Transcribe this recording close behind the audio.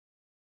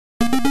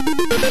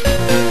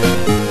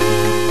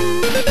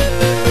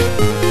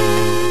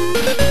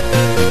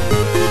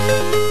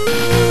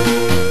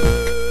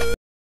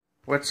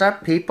What's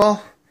up,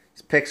 people?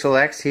 It's Pixel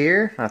X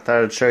here. I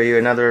thought I'd show you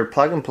another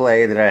plug and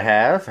play that I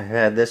have. I've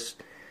had this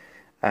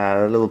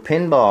little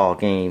pinball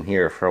game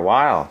here for a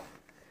while.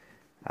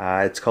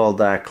 It's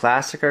called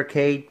Classic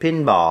Arcade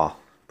Pinball.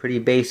 Pretty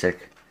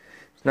basic.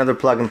 It's another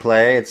plug and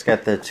play. It's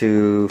got the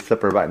two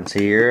flipper buttons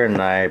here, and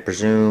I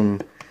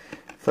presume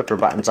flipper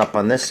buttons up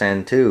on this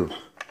end too.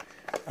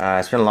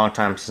 It's been a long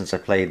time since I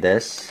played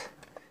this.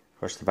 Of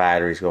course, the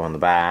batteries go on the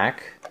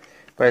back.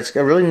 But it's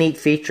a really neat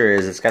feature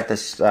is it's got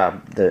this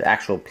the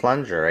actual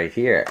plunger right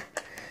here,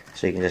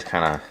 so you can just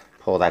kind of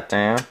pull that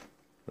down,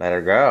 let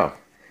her go,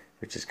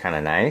 which is kind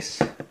of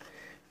nice.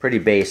 Pretty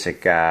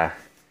basic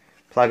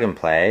plug and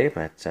play,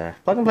 but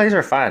plug and plays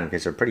are fun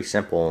because they're pretty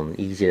simple and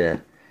easy to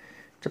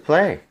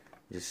play.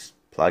 Just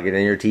plug it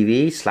in your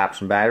TV, slap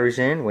some batteries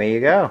in, away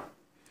you go.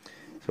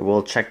 So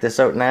we'll check this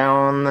out now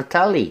on the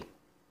telly.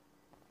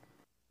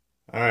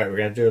 All right, we're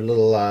gonna do a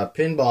little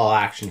pinball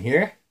action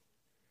here.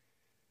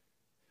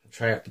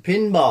 Try out the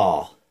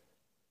pinball.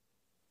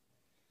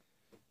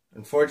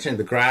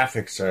 Unfortunately, the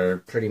graphics are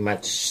pretty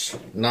much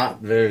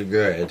not very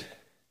good.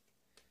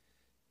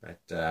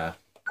 But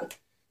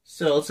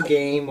still, it's a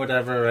game,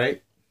 whatever,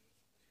 right?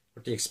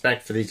 What do you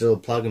expect for these little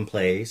plug and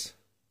plays?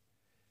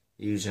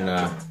 Using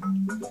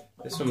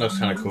this one looks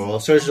kind of cool.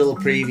 So there's little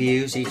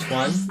previews, each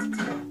one.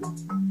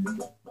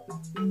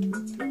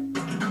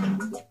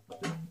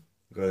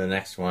 Go to the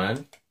next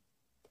one.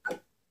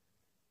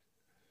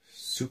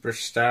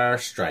 Superstar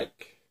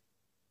Strike.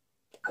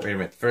 Wait a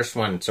minute, first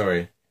one,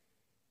 sorry.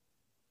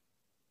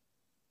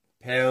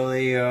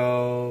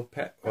 Oh,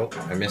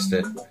 I missed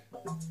it.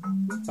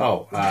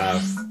 Oh,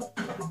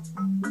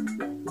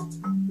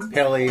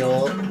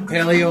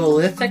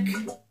 Paleolithic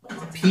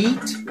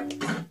Pete?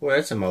 Well,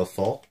 that's a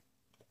mouthful.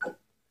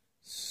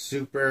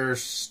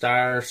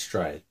 Superstar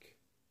Strike.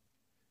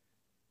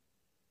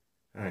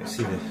 Alright,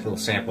 see the little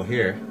sample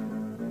here.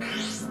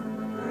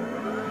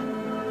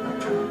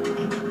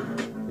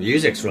 The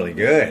music's really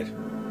good.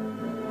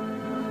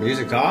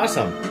 Music's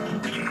awesome.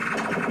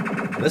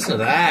 Listen to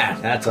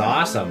that. That's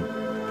awesome.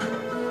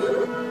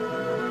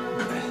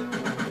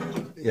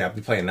 Yeah, I'll be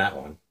playing that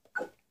one.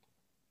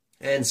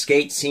 And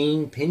Skate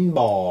Scene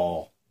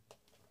Pinball.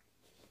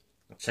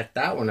 Check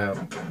that one out.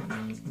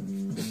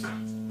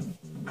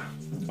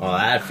 Oh,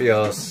 that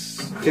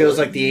feels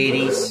like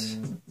the 80s.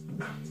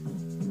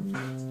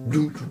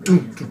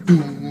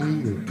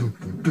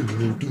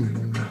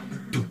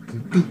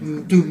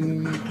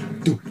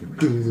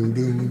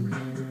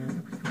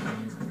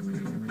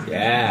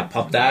 Yeah,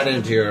 pop that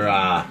into your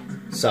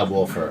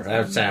subwoofer.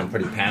 That would sound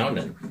pretty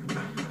pounding.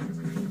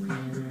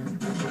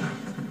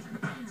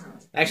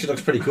 Actually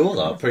looks pretty cool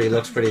though.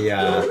 Looks pretty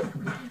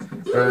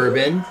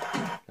urban.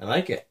 I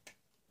like it.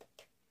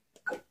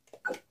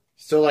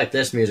 Still like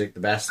this music the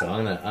best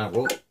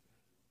though.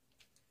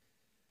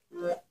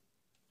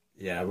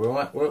 Yeah,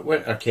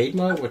 what arcade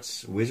mode?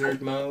 What's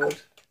wizard mode?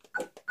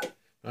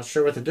 Not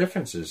sure what the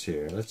difference is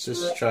here. Let's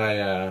just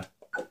try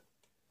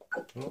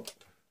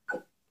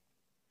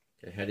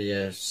okay, how do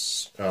you...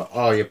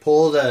 Oh, you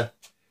pull to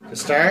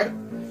start,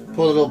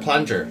 pull the little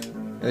plunger,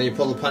 and then you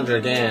pull the plunger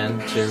again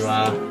to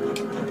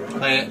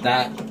play it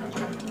that.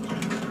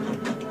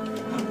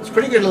 It's a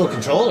pretty good little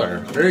controller,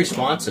 very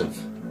responsive.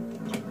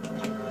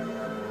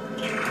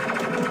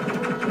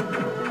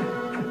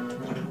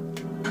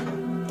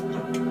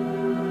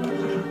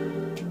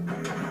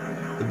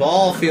 The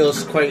ball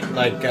feels quite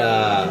like,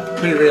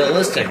 pretty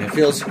realistic. It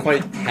feels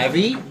quite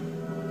heavy.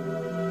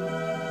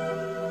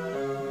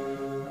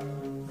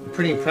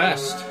 Pretty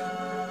impressed.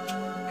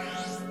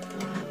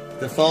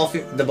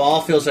 The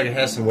ball feels like it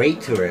has some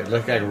weight to it. It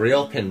looks like a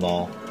real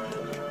pinball.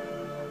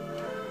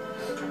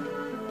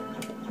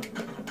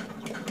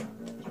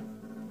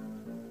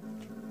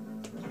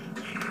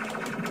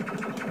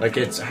 Like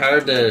it's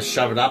hard to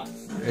shove it up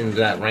into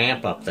that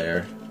ramp up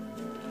there.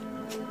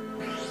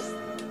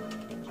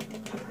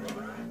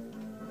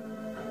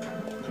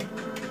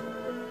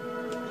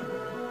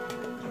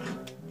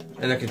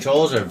 And the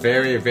controls are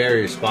very,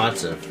 very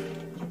responsive.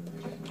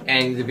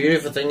 And the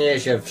beautiful thing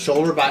is you have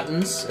shoulder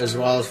buttons as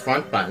well as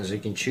front buttons. You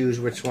can choose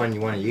which one you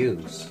want to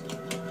use.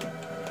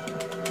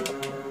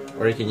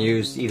 Or you can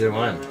use either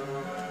one.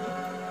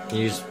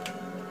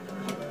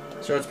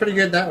 So it's pretty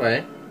good that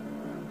way.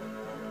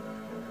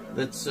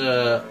 Let's,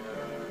 what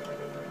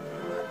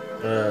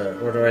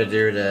do I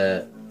do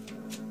to...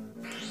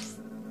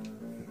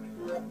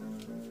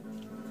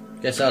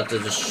 Guess I'll have to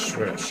just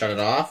shut it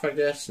off, I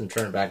guess, and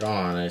turn it back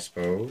on, I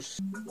suppose.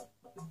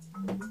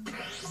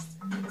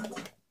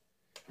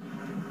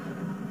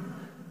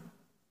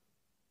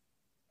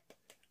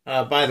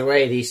 By the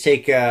way, these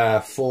take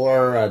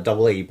 4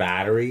 AA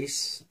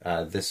batteries,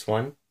 this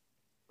one.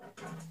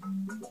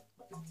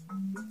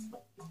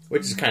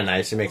 Which is kind of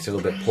nice, it makes it a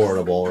little bit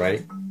portable,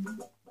 right?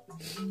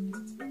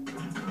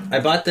 I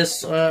bought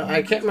this,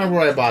 I can't remember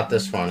where I bought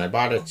this one. I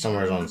bought it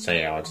somewhere on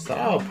sale. I just thought,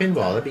 oh,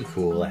 pinball, that'd be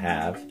cool to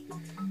have.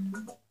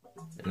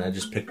 And I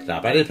just picked it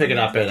up. I didn't pick it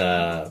up at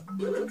a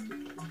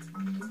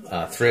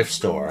thrift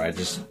store. I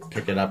just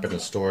picked it up in a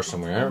store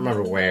somewhere. I don't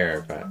remember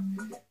where, but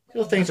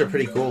Little things are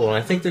pretty cool, and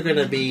I think they're going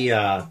to be, you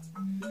know,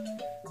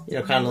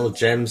 kind of little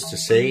gems to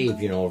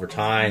save, you know, over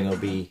time. They'll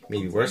be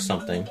maybe worth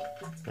something.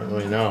 I don't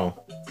really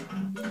know.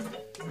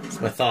 That's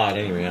my thought,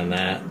 anyway, on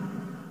that.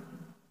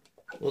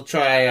 We'll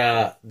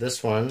try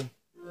this one.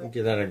 We'll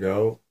give that a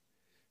go.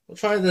 We'll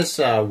try this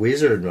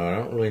wizard mode. I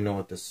don't really know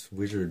what this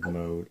wizard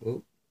mode...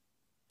 Oop.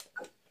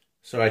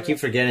 So I keep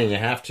forgetting you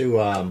have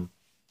to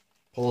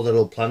pull the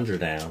little plunger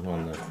down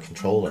on the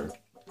controller.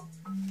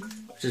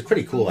 Which is a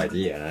pretty cool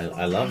idea.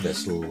 I love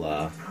this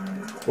little...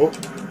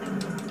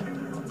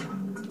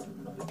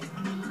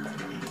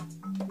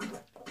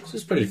 This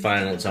is pretty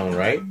fun in its own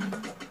right.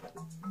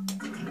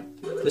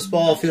 This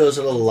ball feels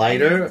a little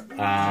lighter.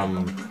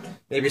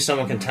 Maybe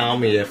someone can tell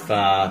me if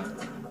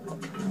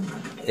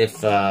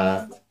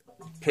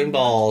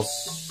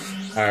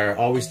pinballs are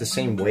always the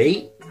same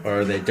weight,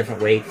 or are they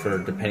different weight for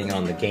depending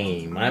on the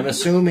game. I'm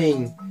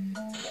assuming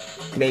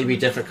maybe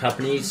different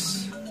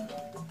companies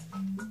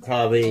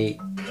probably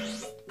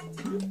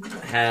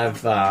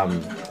have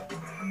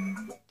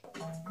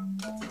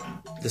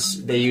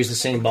they use the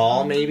same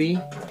ball, maybe.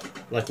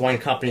 Like one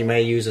company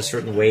may use a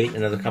certain weight,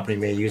 another company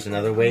may use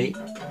another weight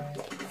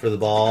for the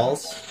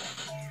balls.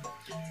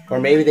 Or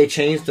maybe they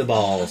change the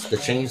balls to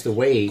change the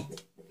weight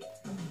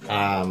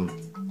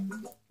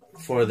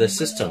for the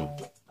system.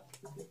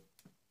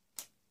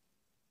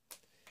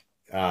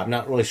 I'm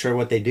not really sure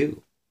what they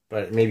do,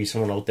 but maybe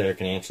someone out there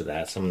can answer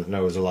that. Someone that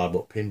knows a lot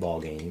about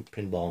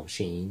pinball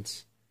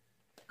machines,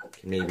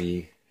 can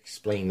maybe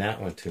explain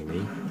that one to me.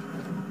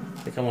 I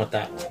think I want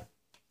that one.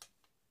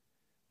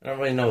 I don't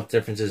really know what the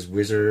difference is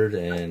wizard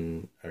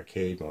and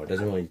arcade mode. It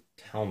doesn't really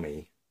tell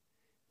me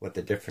what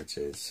the difference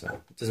is, so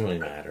it doesn't really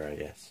matter, I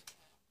guess.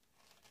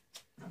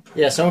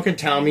 Yeah, someone could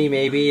tell me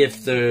maybe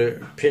if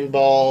the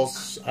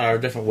pinballs are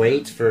different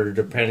weights for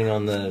depending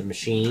on the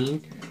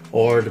machine,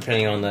 or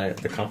depending on the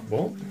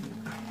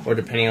or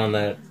depending on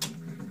the...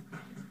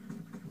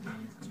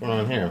 What's going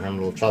on here? I'm having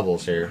little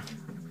troubles here.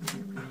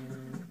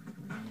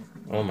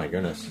 Oh my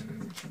goodness.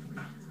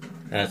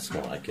 That's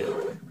more like it.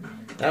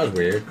 That was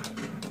weird.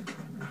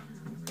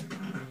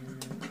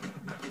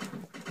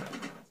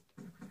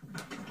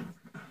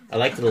 I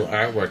like the little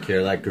artwork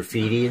here, like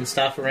graffiti and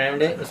stuff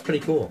around it. It's pretty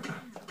cool.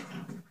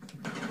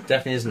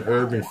 Definitely has an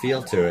urban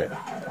feel to it.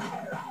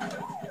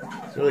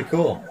 It's really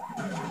cool.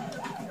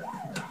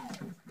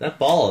 That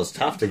ball is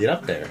tough to get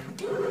up there.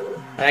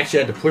 I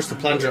actually had to push the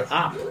plunger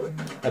up.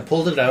 I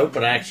pulled it out,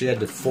 but I actually had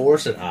to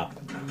force it up.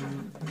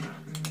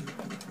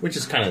 Which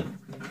is kind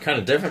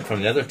of different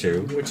from the other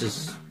two, which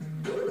is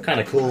kind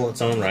of cool in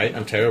its own right.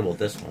 I'm terrible at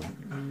this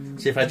one.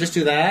 See, if I just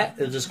do that,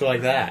 it'll just go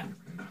like that.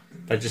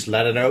 If I just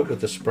let it out with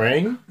the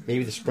spring,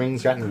 maybe the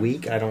spring's gotten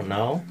weak, I don't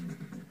know.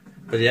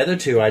 But the other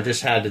two, I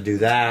just had to do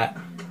that,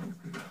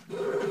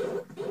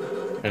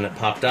 and it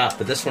popped up.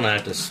 But this one I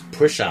have to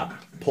push up,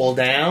 pull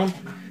down,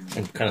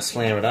 and kind of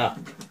slam it up.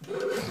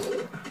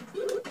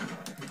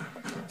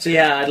 So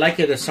yeah, I'd like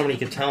it if somebody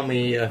could tell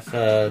me if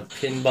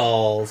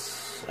pinballs...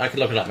 I could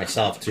look it up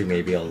myself too,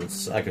 maybe.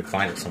 I could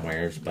find it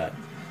somewhere, but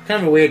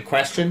kind of a weird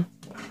question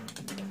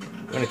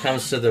when it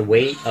comes to the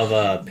weight of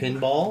a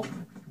pinball.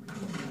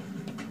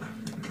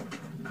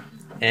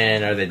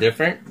 And are they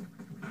different?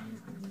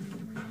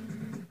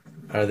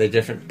 Are they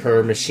different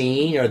per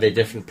machine? Are they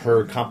different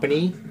per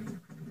company?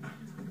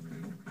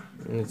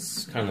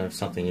 It's kind of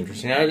something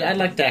interesting. I'd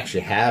like to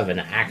actually have an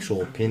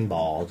actual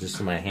pinball just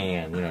in my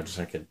hand, you know, just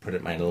so I could put it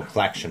in my little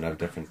collection of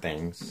different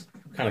things.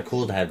 Kind of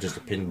cool to have just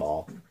a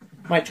pinball.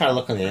 Might try to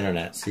look on the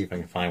internet, see if I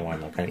can find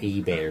one, like on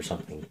eBay or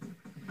something.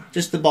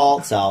 Just the ball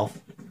itself.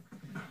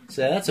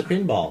 So that's a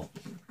pinball.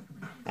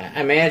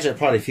 I imagine it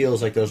probably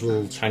feels like those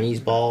little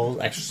Chinese balls,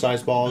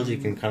 exercise balls you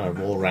can kind of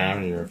roll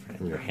around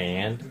in your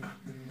hand.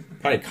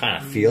 Probably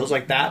kind of feels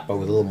like that, but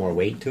with a little more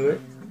weight to it.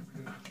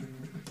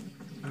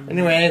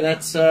 Anyway,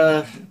 that's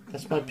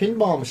my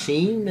pinball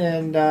machine,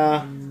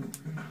 and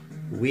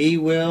we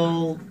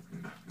will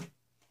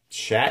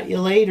chat you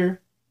later.